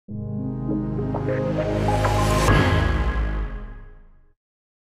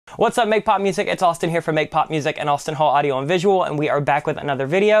What's up, Make Pop Music? It's Austin here from Make Pop Music and Austin Hall Audio and Visual, and we are back with another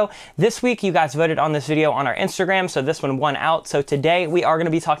video. This week, you guys voted on this video on our Instagram, so this one won out. So today, we are going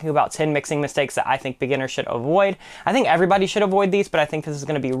to be talking about 10 mixing mistakes that I think beginners should avoid. I think everybody should avoid these, but I think this is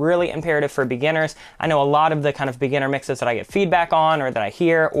going to be really imperative for beginners. I know a lot of the kind of beginner mixes that I get feedback on, or that I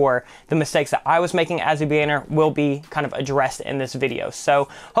hear, or the mistakes that I was making as a beginner will be kind of addressed in this video. So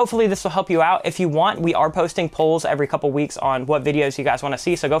hopefully this will help you out. If you want, we are posting polls every couple weeks on what videos you guys want to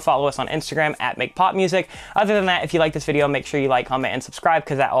see, so go follow us on Instagram at Make Pop Music. Other than that, if you like this video, make sure you like, comment, and subscribe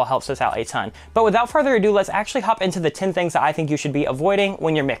because that all helps us out a ton. But without further ado, let's actually hop into the 10 things that I think you should be avoiding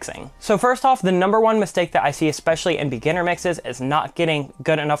when you're mixing. So first off, the number one mistake that I see, especially in beginner mixes, is not getting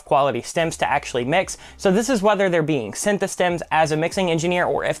good enough quality stems to actually mix. So this is whether they're being sent the stems as a mixing engineer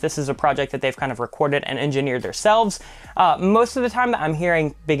or if this is a project that they've kind of recorded and engineered themselves. Most of the time that I'm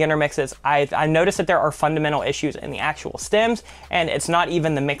hearing beginner mixes, I notice that there are fundamental issues in the actual stems, and it's not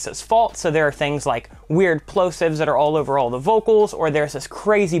even the mix's fault. So there are things like weird plosives that are all over all the vocals, or there's this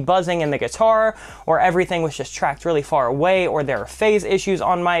crazy buzzing in the guitar, or everything was just tracked really far away, or there are phase issues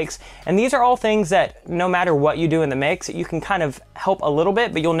on mics. And these are all things that no matter what you do in the mix, you can kind of help a little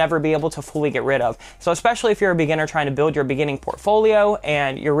bit, but you'll never be able to fully get rid of. So especially if you're a beginner trying to build your beginning portfolio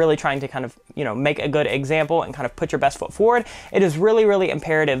and you're really trying to kind of, you know, make a good example and kind of put your best foot forward, it is really, really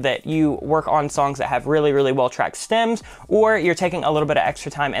imperative that you work on songs that have really, really well tracked stems, or you're taking a little bit of extra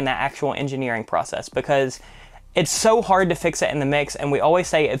time in that actual engineering process, because it's so hard to fix it in the mix, and we always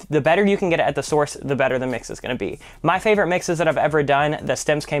say if the better you can get it at the source, the better the mix is going to be. My favorite mixes that I've ever done, the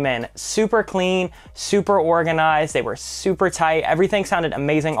stems came in super clean, super organized, they were super tight, everything sounded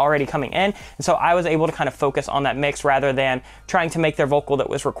amazing already coming in, and so I was able to kind of focus on that mix rather than trying to make their vocal that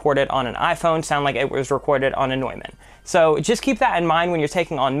was recorded on an iPhone sound like it was recorded on a Neumann. So just keep that in mind when you're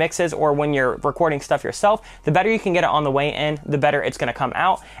taking on mixes or when you're recording stuff yourself. The better you can get it on the way in, the better it's going to come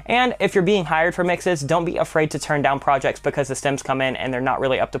out. And if you're being hired for mixes, don't be afraid to turn down projects because the stems come in and they're not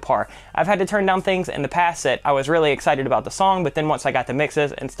really up to par. I've had to turn down things in the past that I was really excited about the song, but then once I got the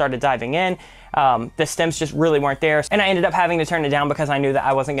mixes and started diving in, the stems just really weren't there. And I ended up having to turn it down because I knew that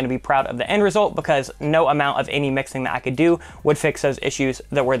I wasn't going to be proud of the end result, because no amount of any mixing that I could do would fix those issues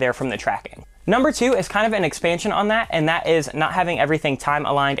that were there from the tracking. Number two is kind of an expansion on that, and that is not having everything time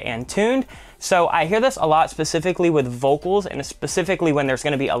aligned and tuned. So I hear this a lot, specifically with vocals, and specifically when there's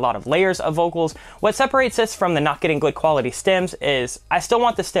going to be a lot of layers of vocals. What separates this from the not getting good quality stems is I still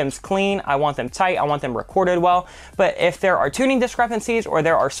want the stems clean, I want them tight, I want them recorded well, but if there are tuning discrepancies or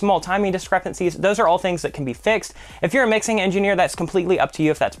there are small timing discrepancies, those are all things that can be fixed. If you're a mixing engineer, that's completely up to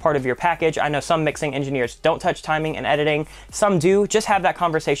you if that's part of your package. I know some mixing engineers don't touch timing and editing, some do. Just have that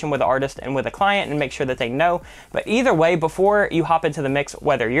conversation with the artist and with the client and make sure that they know. But either way, before you hop into the mix,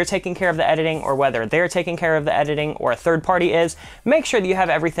 whether you're taking care of the editing or whether they're taking care of the editing or a third party is, make sure that you have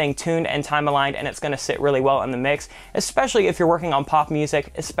everything tuned and time aligned, and it's going to sit really well in the mix, especially if you're working on pop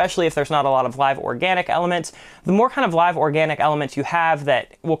music, especially if there's not a lot of live organic elements. The more kind of live organic elements you have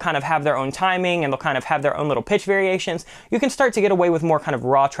that will kind of have their own timing and they'll kind of have their own little pitch variations, you can start to get away with more kind of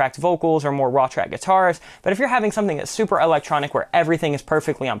raw tracked vocals or more raw tracked guitars. But if you're having something that's super electronic where everything is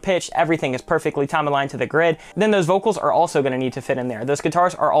perfectly on pitch, everything is perfectly time aligned to the grid, then those vocals are also going to need to fit in there. Those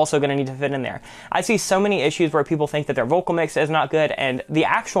guitars are also going to need to fit in there. I see so many issues where people think that their vocal mix is not good, and the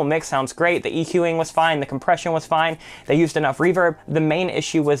actual mix sounds great. The EQing was fine, the compression was fine, they used enough reverb. The main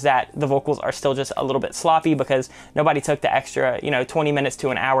issue was that the vocals are still just a little bit sloppy because nobody took the extra, 20 minutes to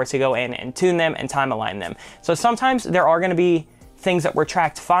an hour to go in and tune them and time align them. So sometimes there are going to be things that were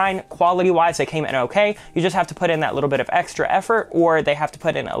tracked fine, quality-wise they came in okay. You just have to put in that little bit of extra effort, or they have to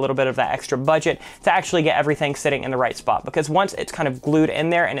put in a little bit of that extra budget to actually get everything sitting in the right spot. Because once it's kind of glued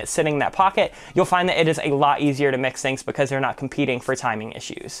in there and it's sitting in that pocket, you'll find that it is a lot easier to mix things because they're not competing for timing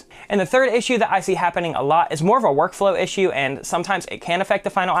issues. And the third issue that I see happening a lot is more of a workflow issue, and sometimes it can affect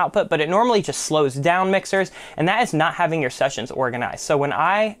the final output, but it normally just slows down mixers, and that is not having your sessions organized. So when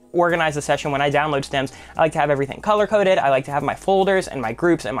I organize a session, when I download stems, I like to have everything color-coded, I like to have my folders and my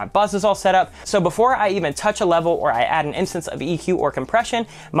groups and my buzzes all set up. So before I even touch a level or I add an instance of EQ or compression,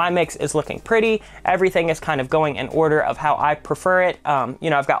 my mix is looking pretty. Everything is kind of going in order of how I prefer it.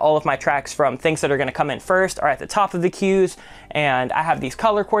 I've got all of my tracks from things that are going to come in first are at the top of the cues, and I have these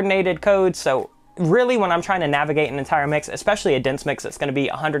color coordinated codes. So really, when I'm trying to navigate an entire mix, especially a dense mix that's going to be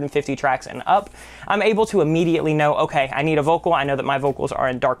 150 tracks and up, I'm able to immediately know, okay, I need a vocal. I know that my vocals are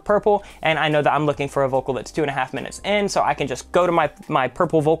in dark purple, and I know that I'm looking for a vocal that's 2.5 minutes in, so I can just go to my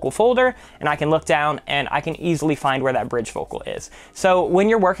purple vocal folder, and I can look down, and I can easily find where that bridge vocal is. So when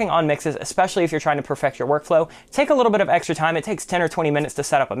you're working on mixes, especially if you're trying to perfect your workflow, take a little bit of extra time. It takes 10 or 20 minutes to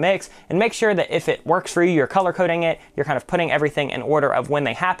set up a mix, and make sure that if it works for you, you're color coding it, you're kind of putting everything in order of when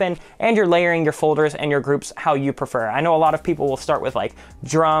they happen, and you're layering your folders and your groups how you prefer. I know a lot of people will start with like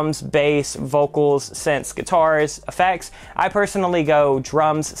drums, bass, vocals, synths, guitars, effects. I personally go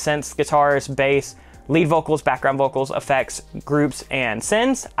drums, synths, guitars, bass, lead vocals, background vocals, effects, groups, and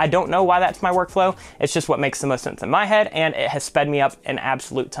synths. I don't know why that's my workflow. It's just what makes the most sense in my head, and it has sped me up an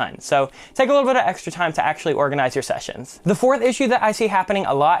absolute ton. So take a little bit of extra time to actually organize your sessions. The fourth issue that I see happening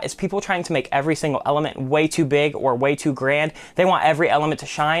a lot is people trying to make every single element way too big or way too grand. They want every element to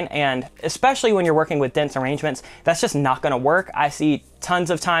shine, and especially when you're working with dense arrangements, that's just not gonna work. I see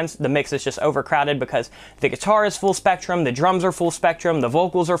tons of times the mix is just overcrowded because the guitar is full spectrum, the drums are full spectrum, the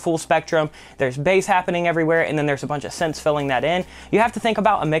vocals are full spectrum, there's bass happening everywhere, and then there's a bunch of synths filling that in. You have to think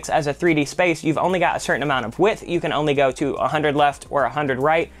about a mix as a 3D space. You've only got a certain amount of width. You can only go to 100 left or 100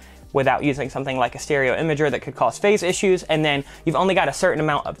 right without using something like a stereo imager that could cause phase issues. And then you've only got a certain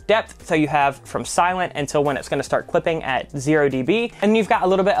amount of depth. So you have from silent until when it's gonna start clipping at 0 dB. And you've got a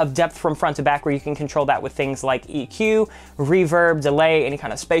little bit of depth from front to back where you can control that with things like EQ, reverb, delay, any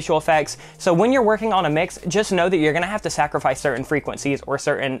kind of spatial effects. So when you're working on a mix, just know that you're gonna have to sacrifice certain frequencies or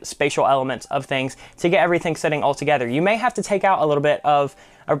certain spatial elements of things to get everything sitting all together. You may have to take out a little bit of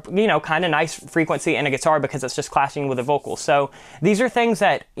kind of nice frequency in a guitar because it's just clashing with a vocal. So these are things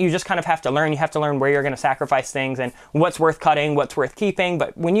that you just kind of have to learn. You have to learn where you're going to sacrifice things and what's worth cutting, what's worth keeping.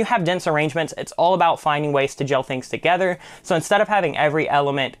 But when you have dense arrangements, it's all about finding ways to gel things together. So instead of having every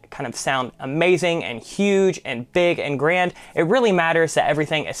element kind of sound amazing and huge and big and grand, it really matters that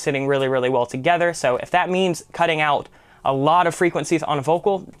everything is sitting really, really well together. So if that means cutting out a lot of frequencies on a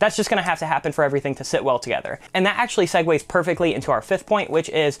vocal, that's just gonna have to happen for everything to sit well together. And that actually segues perfectly into our fifth point, which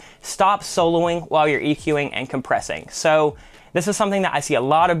is stop soloing while you're EQing and compressing. So this is something that I see a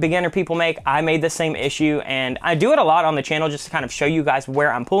lot of beginner people make. I made the same issue, and I do it a lot on the channel just to kind of show you guys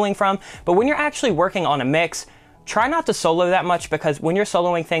where I'm pulling from. But when you're actually working on a mix, try not to solo that much, because when you're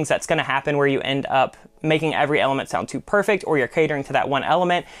soloing things, that's gonna happen where you end up making every element sound too perfect, or you're catering to that one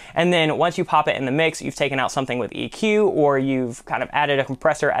element. And then once you pop it in the mix, you've taken out something with EQ, or you've kind of added a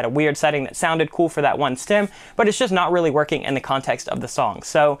compressor at a weird setting that sounded cool for that one stem, but it's just not really working in the context of the song.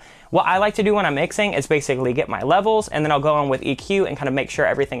 So what I like to do when I'm mixing is basically get my levels, and then I'll go on with EQ and kind of make sure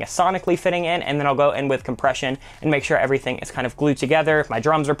everything is sonically fitting in, and then I'll go in with compression and make sure everything is kind of glued together. My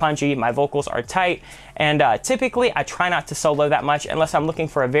drums are punchy, my vocals are tight, and typically I try not to solo that much unless I'm looking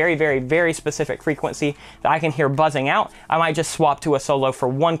for a very, very, very specific frequency that I can hear buzzing out. I might just swap to a solo for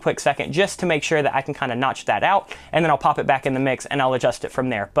one quick second just to make sure that I can kind of notch that out, and then I'll pop it back in the mix and I'll adjust it from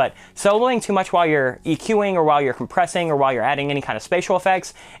there. But soloing too much while you're EQing or while you're compressing or while you're adding any kind of spatial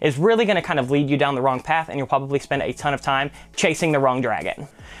effects is really going to kind of lead you down the wrong path, and you'll probably spend a ton of time chasing the wrong dragon.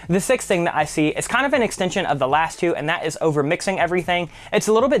 The sixth thing that I see is kind of an extension of the last two, and that is over mixing everything. It's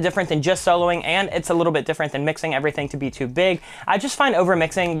a little bit different than just soloing, and it's a little bit different than mixing everything to be too big. I just find over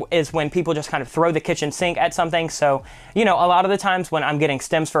mixing is when people just kind of throw the kitchen sink at something. So, you know, a lot of the times when I'm getting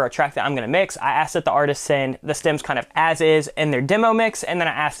stems for a track that I'm going to mix, I ask that the artist send the stems kind of as is in their demo mix, and then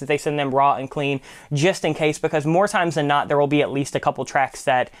I ask that they send them raw and clean just in case, because more times than not, there will be at least a couple tracks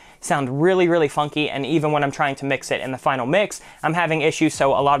that sound really, really funky, and even when I'm trying to mix it in the final mix, I'm having issues.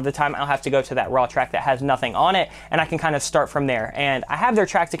 So a lot of the time I'll have to go to that raw track that has nothing on it, and I can kind of start from there. And I have their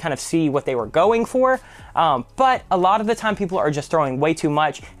track to kind of see what they were going for, but a lot of the time people are just throwing way too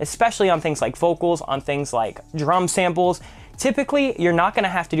much, especially on things like vocals, on things like drum samples. Typically, you're not going to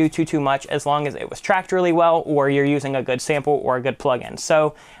have to do too much as long as it was tracked really well, or you're using a good sample or a good plugin.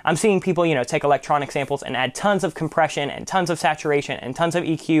 So I'm seeing people, you know, take electronic samples and add tons of compression and tons of saturation and tons of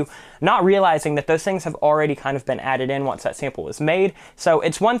EQ, not realizing that those things have already kind of been added in once that sample is made. So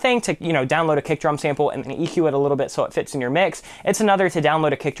it's one thing to, you know, download a kick drum sample and then EQ it a little bit so it fits in your mix. It's another to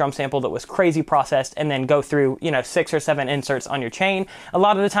download a kick drum sample that was crazy processed and then go through, you know, 6 or 7 inserts on your chain. A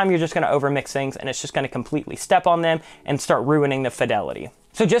lot of the time you're just going to overmix things, and it's just going to completely step on them and start ruining the fidelity.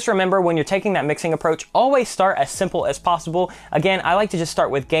 So just remember, when you're taking that mixing approach, always start as simple as possible. Again, I like to just start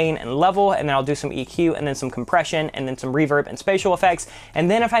with gain and level, and then I'll do some EQ, and then some compression, and then some reverb and spatial effects.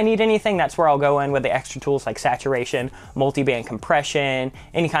 And then if I need anything, that's where I'll go in with the extra tools like saturation, multiband compression,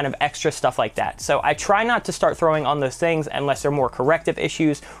 any kind of extra stuff like that. So I try not to start throwing on those things unless they're more corrective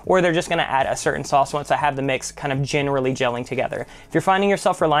issues, or they're just gonna add a certain sauce once I have the mix kind of generally gelling together. If you're finding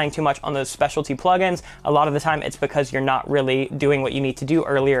yourself relying too much on those specialty plugins, a lot of the time it's because you're not really doing what you need to do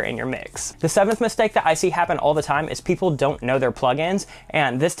earlier in your mix. The seventh mistake that I see happen all the time is people don't know their plugins,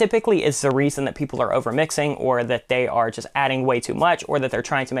 and this typically is the reason that people are over mixing, or that they are just adding way too much, or that they're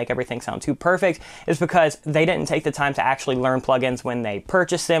trying to make everything sound too perfect, is because they didn't take the time to actually learn plugins when they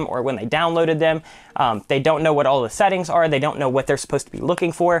purchased them or when they downloaded them. They don't know what all the settings are, they don't know what they're supposed to be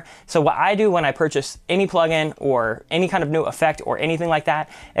looking for. So what I do when I purchase any plugin or any kind of new effect or anything like that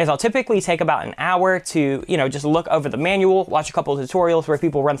is I'll typically take about an hour to, just look over the manual, watch a couple of tutorials where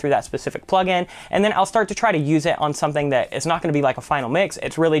people run through that specific plugin, and then I'll start to try to use it on something that is not going to be like a final mix.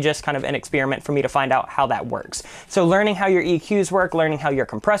 It's really just kind of an experiment for me to find out how that works. So learning how your EQs work, learning how your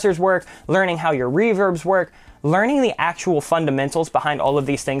compressors work, learning how your reverbs work, learning the actual fundamentals behind all of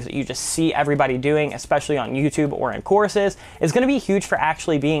these things that you just see everybody doing, especially on YouTube or in courses, is going to be huge for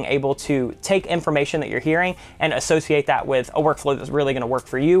actually being able to take information that you're hearing and associate that with a workflow that's really going to work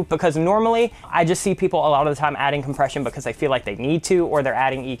for you. Because normally I just see people a lot of the time adding compression because they feel like they need to, or they're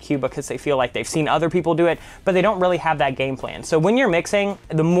adding EQ because they feel like they've seen other people do it, but they don't really have that game plan. So when you're mixing,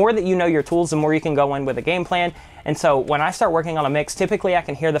 the more that you know your tools, the more you can go in with a game plan. And so when I start working on a mix, typically I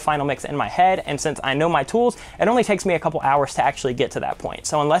can hear the final mix in my head, and since I know my tools, it only takes me a couple hours to actually get to that point.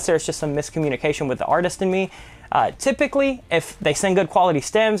 So unless there's just some miscommunication with the artist and me, typically, if they sing good quality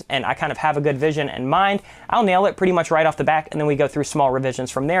stems and I kind of have a good vision in mind, I'll nail it pretty much right off the back, and then we go through small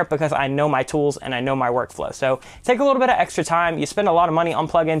revisions from there because I know my tools and I know my workflow. So take a little bit of extra time. You spend a lot of money on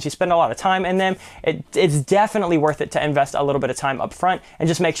plugins, you spend a lot of time in them. It's definitely worth it to invest a little bit of time up front and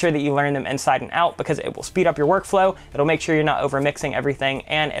just make sure that you learn them inside and out, because it will speed up your workflow, it'll make sure you're not over mixing everything,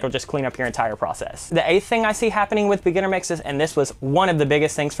 and it'll just clean up your entire process. The eighth thing I see happening with beginner mixes, and this was one of the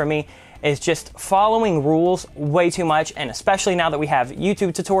biggest things for me, is just following rules way too much. And especially now that we have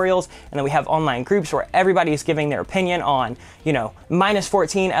YouTube tutorials and then we have online groups where everybody is giving their opinion on,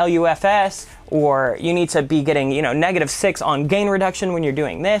 -14 LUFS, or you need to be getting, -6 on gain reduction when you're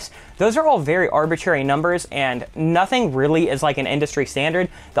doing this. Those are all very arbitrary numbers, and nothing really is like an industry standard.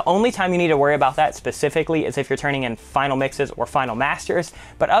 The only time you need to worry about that specifically is if you're turning in final mixes or final masters.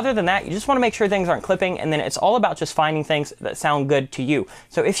 But other than that, you just want to make sure things aren't clipping, and then it's all about just finding things that sound good to you.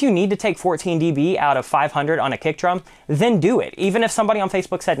 So if you need to take 14 dB out of 500 on a kick drum, then do it. Even if somebody on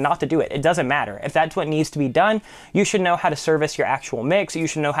Facebook said not to do it, it doesn't matter. If that's what needs to be done, you should know how to service your actual mix. You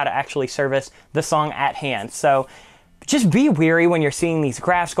should know how to actually service the song at hand. So just be wary when you're seeing these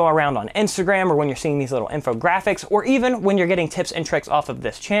graphs go around on Instagram, or when you're seeing these little infographics, or even when you're getting tips and tricks off of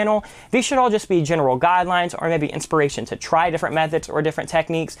this channel. These should all just be general guidelines, or maybe inspiration to try different methods or different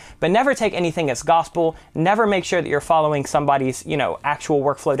techniques, but never take anything as gospel. Never make sure that you're following somebody's, actual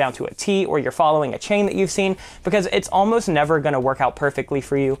workflow down to a T, or you're following a chain that you've seen, because it's almost never going to work out perfectly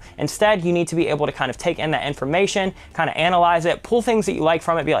for you. Instead, you need to be able to kind of take in that information, kind of analyze it, pull things that you like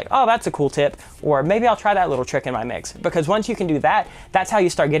from it, be like, oh, that's a cool tip, or maybe I'll try that little trick in my mix. Because once you can do that, that's how you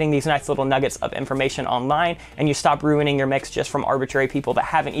start getting these nice little nuggets of information online, and you stop ruining your mix just from arbitrary people that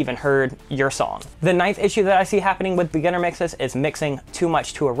haven't even heard your song. The ninth issue that I see happening with beginner mixes is mixing too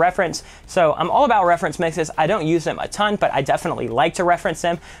much to a reference. So I'm all about reference mixes. I don't use them a ton, but I definitely like to reference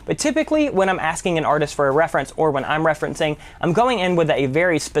them. But typically when I'm asking an artist for a reference, or when I'm referencing, I'm going in with a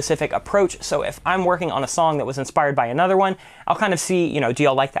very specific approach. So if I'm working on a song that was inspired by another one, I'll kind of see, do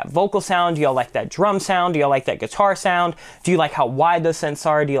y'all like that vocal sound? Do y'all like that drum sound? Do y'all like that guitar sound? Do you like how wide those synths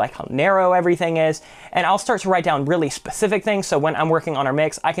are? Do you like how narrow everything is? And I'll start to write down really specific things, so when I'm working on our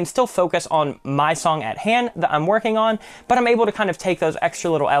mix, I can still focus on my song at hand that I'm working on, but I'm able to kind of take those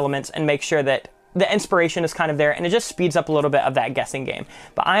extra little elements and make sure that the inspiration is kind of there, and it just speeds up a little bit of that guessing game.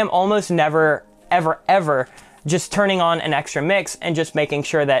 But I am almost never, ever just turning on an extra mix and just making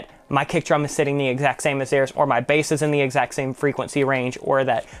sure that my kick drum is sitting the exact same as theirs, or my bass is in the exact same frequency range, or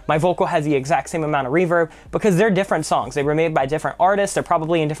that my vocal has the exact same amount of reverb, because they're different songs. They were made by different artists. They're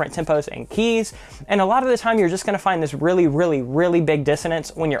probably in different tempos and keys. And a lot of the time you're just gonna find this really big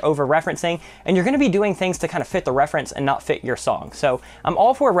dissonance when you're over referencing, and you're gonna be doing things to kind of fit the reference and not fit your song. So I'm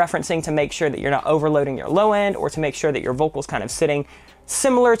all for referencing to make sure that you're not overloading your low end, or to make sure that your vocal's kind of sitting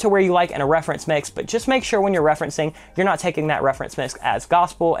similar to where you like in a reference mix, but just make sure when you're referencing, you're not taking that reference mix as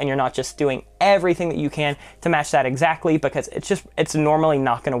gospel, and you're not just doing everything that you can to match that exactly, because it's normally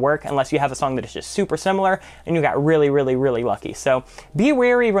not going to work unless you have a song that is just super similar and you got really, really, really lucky. So be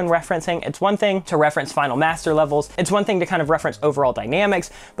wary when referencing. It's one thing to reference final master levels. It's one thing to kind of reference overall dynamics,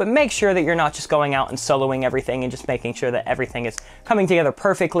 but make sure that you're not just going out and soloing everything and just making sure that everything is coming together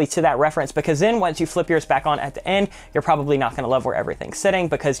perfectly to that reference, because then once you flip yours back on at the end, you're probably not going to love where everything's sitting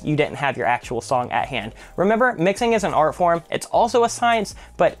because you didn't have your actual song at hand. Remember, mixing is an art form. It's also a science,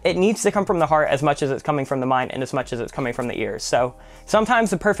 but it needs to come from the heart as much as it's coming from the mind and as much as it's coming from the ears. So sometimes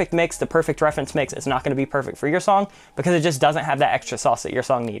the perfect mix, the perfect reference mix is not going to be perfect for your song because it just doesn't have that extra sauce that your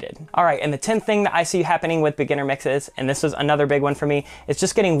song needed. All right, and the 10th thing that I see happening with beginner mixes, and this was another big one for me, is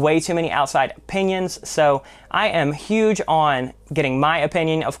just getting way too many outside opinions. So I am huge on getting my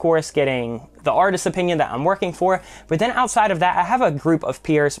opinion, of course, getting the artist's opinion that I'm working for, but then outside of that, I have a group of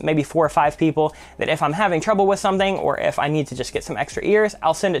peers, maybe 4 or 5 people, that if I'm having trouble with something or if I need to just get some extra ears,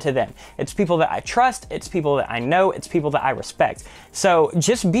 I'll send it to them. It's people that I trust, it's people that I know, it's people that I respect. So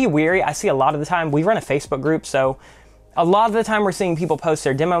just be wary. I see a lot of the time, we run a Facebook group, so a lot of the time we're seeing people post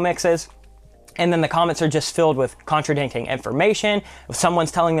their demo mixes, and then the comments are just filled with contradicting information.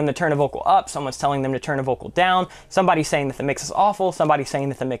 Someone's telling them to turn a vocal up, someone's telling them to turn a vocal down, somebody's saying that the mix is awful, somebody's saying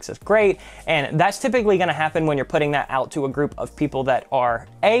that the mix is great, and that's typically going to happen when you're putting that out to a group of people that are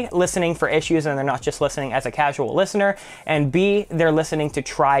A, listening for issues and they're not just listening as a casual listener, and B, they're listening to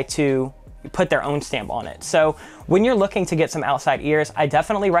try to put their own stamp on it. So when you're looking to get some outside ears, I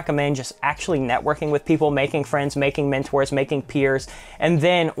definitely recommend just actually networking with people, making friends, making mentors, making peers. And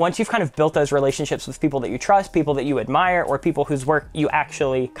then once you've kind of built those relationships with people that you trust, people that you admire, or people whose work you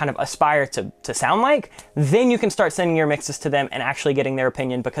actually kind of aspire to sound like, then you can start sending your mixes to them and actually getting their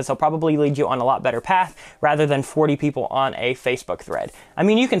opinion, because they'll probably lead you on a lot better path rather than 40 people on a Facebook thread. I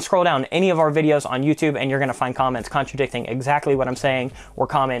mean, you can scroll down any of our videos on YouTube and you're going to find comments contradicting exactly what I'm saying, or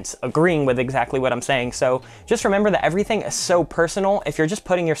comments agreeing with exactly what I'm saying. So just remember that everything is so personal. If you're just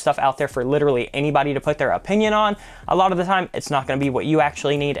putting your stuff out there for literally anybody to put their opinion on, a lot of the time it's not going to be what you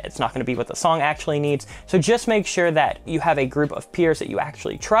actually need. It's not going to be what the song actually needs. So just make sure that you have a group of peers that you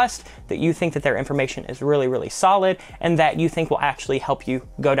actually trust, that you think that their information is really, really solid, and that you think will actually help you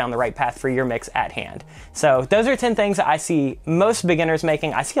go down the right path for your mix at hand. So those are 10 things that I see most beginners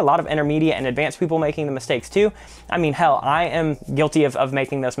making. I see a lot of intermediate and advanced people making the mistakes too. I mean, hell, I am guilty of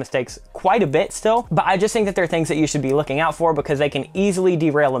making those mistakes quite a bit still, but I just think that they're things that you should be looking out for because they can easily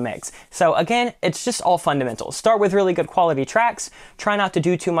derail a mix. So again, it's just all fundamentals. Start with really good quality tracks, try not to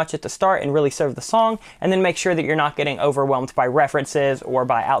do too much at the start and really serve the song, and then make sure that you're not getting overwhelmed by references or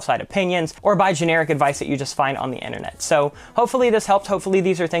by outside opinions or by generic advice that you just find on the internet. So hopefully this helped. Hopefully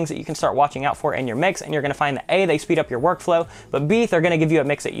these are things that you can start watching out for in your mix, and you're going to find that A, they speed up your workflow, but B, they're going to give you a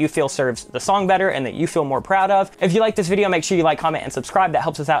mix that you feel serves the song better and that you feel more proud of. If you like this video, make sure you like, comment, and subscribe. That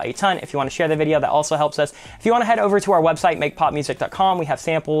helps us out a ton. If you want to share the video, that also helps us. If you want to head over to our website, makepopmusic.com, we have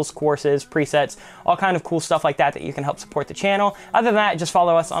samples, courses, presets, all kind of cool stuff like that you can help support the channel. Other than that, just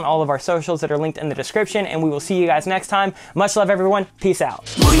follow us on all of our socials that are linked in the description, and we will see you guys next time. Much love, everyone. Peace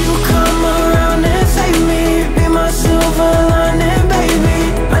out. Will you come around and save me? Be my silver lining, baby.